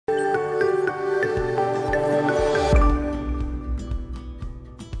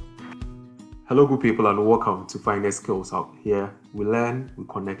Hello good people and welcome to Finance Skills Hub. Here we learn, we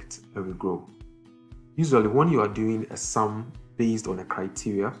connect and we grow. Usually when you are doing a sum based on a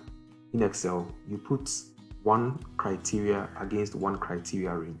criteria in Excel, you put one criteria against one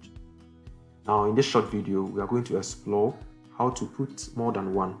criteria range. Now in this short video, we are going to explore how to put more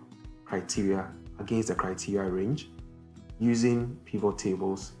than one criteria against a criteria range using pivot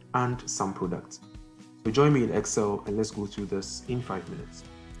tables and SUMPRODUCT. So join me in Excel and let's go through this in 5 minutes.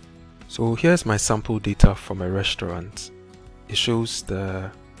 So here's my sample data from a restaurant. It shows the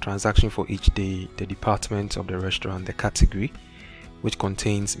transaction for each day, the department of the restaurant, the category, which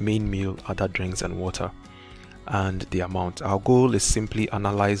contains main meal, other drinks and water, and the amount. Our goal is simply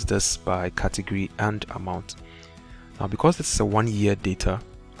analyze this by category and amount. Now because this is a 1 year data,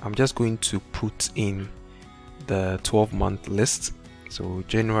 I'm just going to put in the 12-month list. So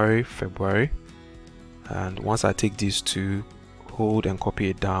January, February, and once I take these two, hold and copy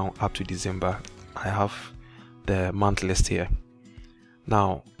it down up to December, I have the month list here.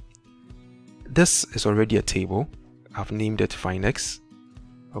 Now this is already a table. I've named it Finex.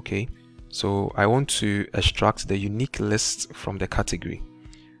 Okay, so I want to extract the unique list from the category.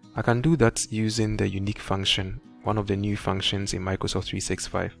 I can do that using the unique function, one of the new functions in Microsoft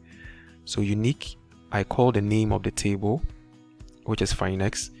 365. So unique, I call the name of the table, which is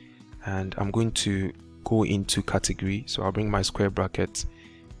Finex, and I'm going to go into category. So I'll bring my square bracket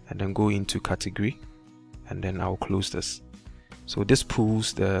and then go into category, and then I'll close this. So this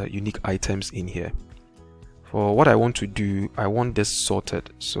pulls the unique items in here. For what I want to do, I want this sorted.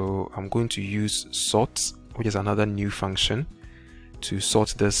 So I'm going to use sort, which is another new function, to sort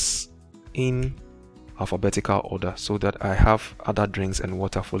this in alphabetical order so that I have other drinks and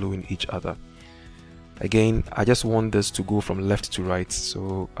water following each other. Again, I just want this to go from left to right,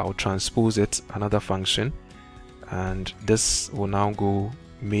 so I'll transpose it, another function, and this will now go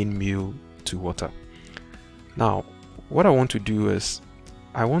main meal to water. Now what I want to do is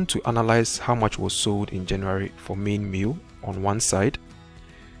I want to analyze how much was sold in January for main meal on one side,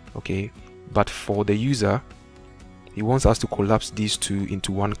 okay, but for the user, he wants us to collapse these two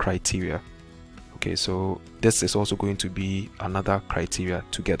into one criteria. Okay, so this is also going to be another criteria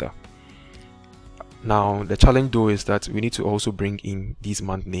together. Now the challenge though is that we need to also bring in these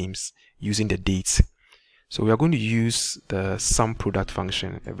month names using the dates. So we are going to use the SUMPRODUCT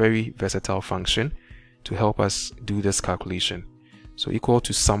function, a very versatile function, to help us do this calculation. So equal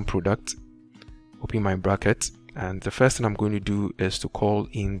to SUMPRODUCT, open my bracket, and the first thing I'm going to do is to call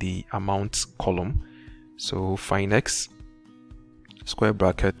in the amount column. So Finex, square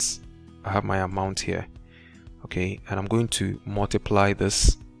brackets, I have my amount here, okay, and I'm going to multiply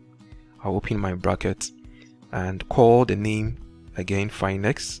this. I'll open my bracket and call the name again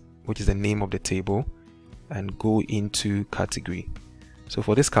Finex, which is the name of the table, and go into category. So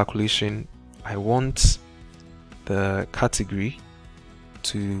for this calculation, I want the category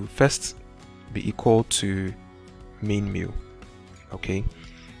to first be equal to main meal, okay,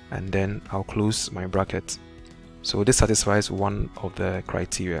 and then I'll close my bracket. So this satisfies one of the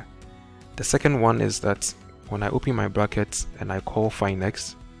criteria. The second one is that when I open my bracket and I call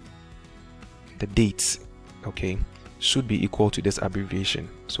Finex, the dates, okay, should be equal to this abbreviation.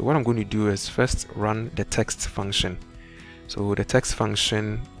 So what I'm going to do is first run the text function. So the text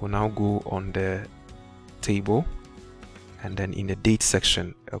function will now go on the table and then in the date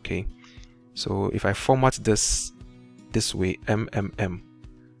section, okay. So if I format this way, MMM,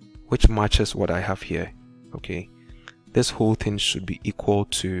 which matches what I have here, okay, this whole thing should be equal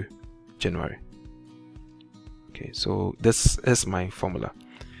to January. Okay, so this is my formula,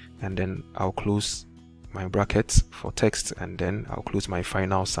 and then I'll close my brackets for text, and then I'll close my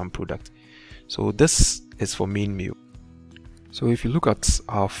final SUMPRODUCT. So this is for main meal. So if you look at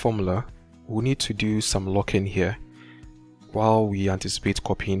our formula, we need to do some locking here while we anticipate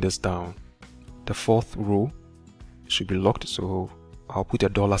copying this down. The fourth row should be locked, so I'll put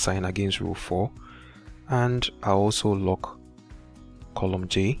a $sign against row 4, and I'll also lock column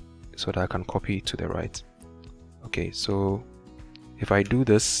J so that I can copy it to the right. Okay, so if I do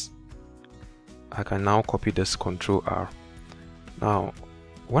this, I can now copy this, Ctrl R. Now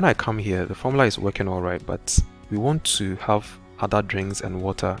when I come here, the formula is working all right, but we want to have other drinks and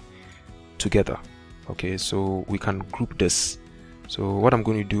water together, okay, so we can group this. So what I'm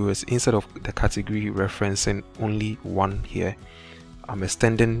going to do is, instead of the category referencing only one here, I'm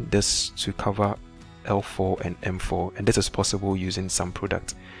extending this to cover L4 and M4, and this is possible using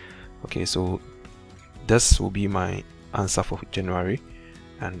SUMPRODUCT. Okay, so this will be my answer for January,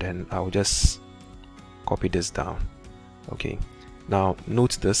 and then I'll just copy this down. Okay, now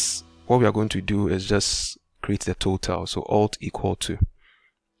note this, what we are going to do is just create the total. So alt equal to,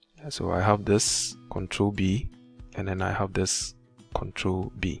 So I have this Control B, and then I have this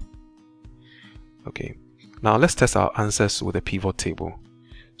Control B. Okay, now let's test our answers with a pivot table.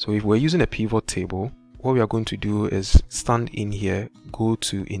 So if we're using a pivot table, what we are going to do is stand in here, go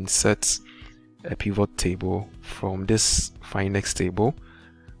to Insert a Pivot Table. From this Find Next table,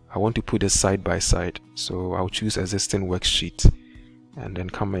 I want to put this side by side, so I'll choose Existing Worksheet and then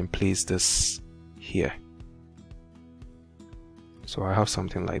come and place this here. So I have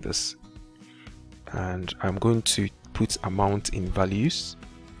something like this, and I'm going to put amount in values,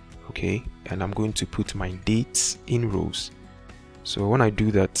 okay, and I'm going to put my dates in rows. So when I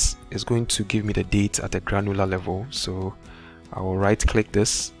do that, it's going to give me the date at a granular level. So I will right click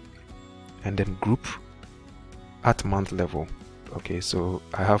this and then group at month level. Okay, so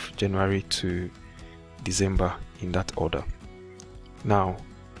I have January to December in that order. Now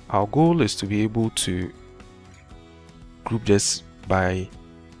our goal is to be able to group this by,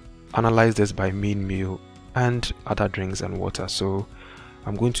 analyze this by main meal and other drinks and water. So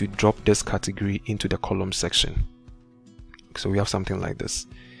I'm going to drop this category into the column section. So we have something like this.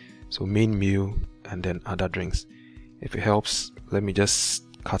 So main meal and then other drinks. If it helps, let me just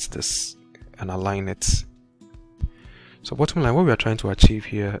cut this and align it. So bottom line, what we are trying to achieve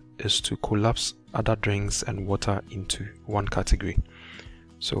here is to collapse other drinks and water into one category.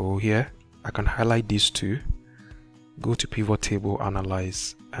 So here I can highlight these two, go to pivot table,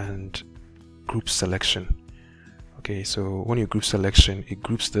 analyze, and group selection. Okay, so when you group selection, it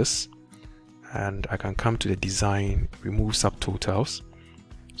groups this, and I can come to the design, remove subtotals,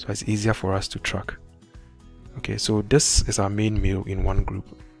 so it's easier for us to track. Okay, so this is our main meal in one group,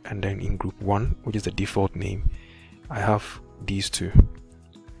 and then in group 1, which is the default name, I have these two.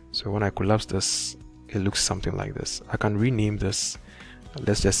 So when I collapse this, it looks something like this. I can rename this,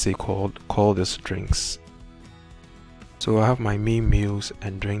 let's just say call this drinks. So I have my main meals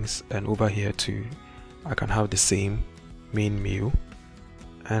and drinks, and over here too I can have the same main meal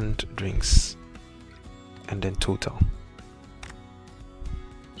and drinks and then total.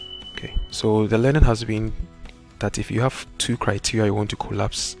 Okay, so the learning has been that if you have two criteria you want to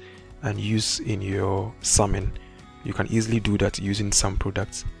collapse and use in your summing, you can easily do that using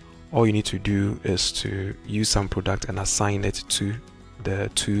SUMPRODUCT. All you need to do is to use SUMPRODUCT and assign it to the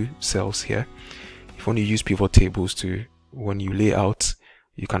two cells here. If you want to use pivot tables to, when you lay out,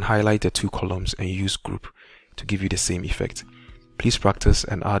 you can highlight the two columns and use group to give you the same effect. Please practice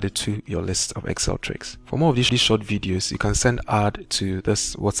and add it to your list of Excel tricks. For more of these short videos, you can send ad to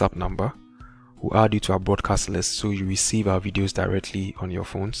this WhatsApp number. We'll add you to our broadcast list so you receive our videos directly on your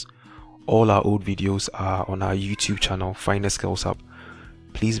phones. All our old videos are on our YouTube channel, Finest Skills Hub.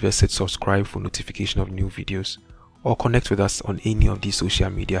 Please visit subscribe for notification of new videos, or connect with us on any of these social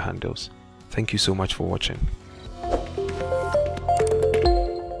media handles. Thank you so much for watching.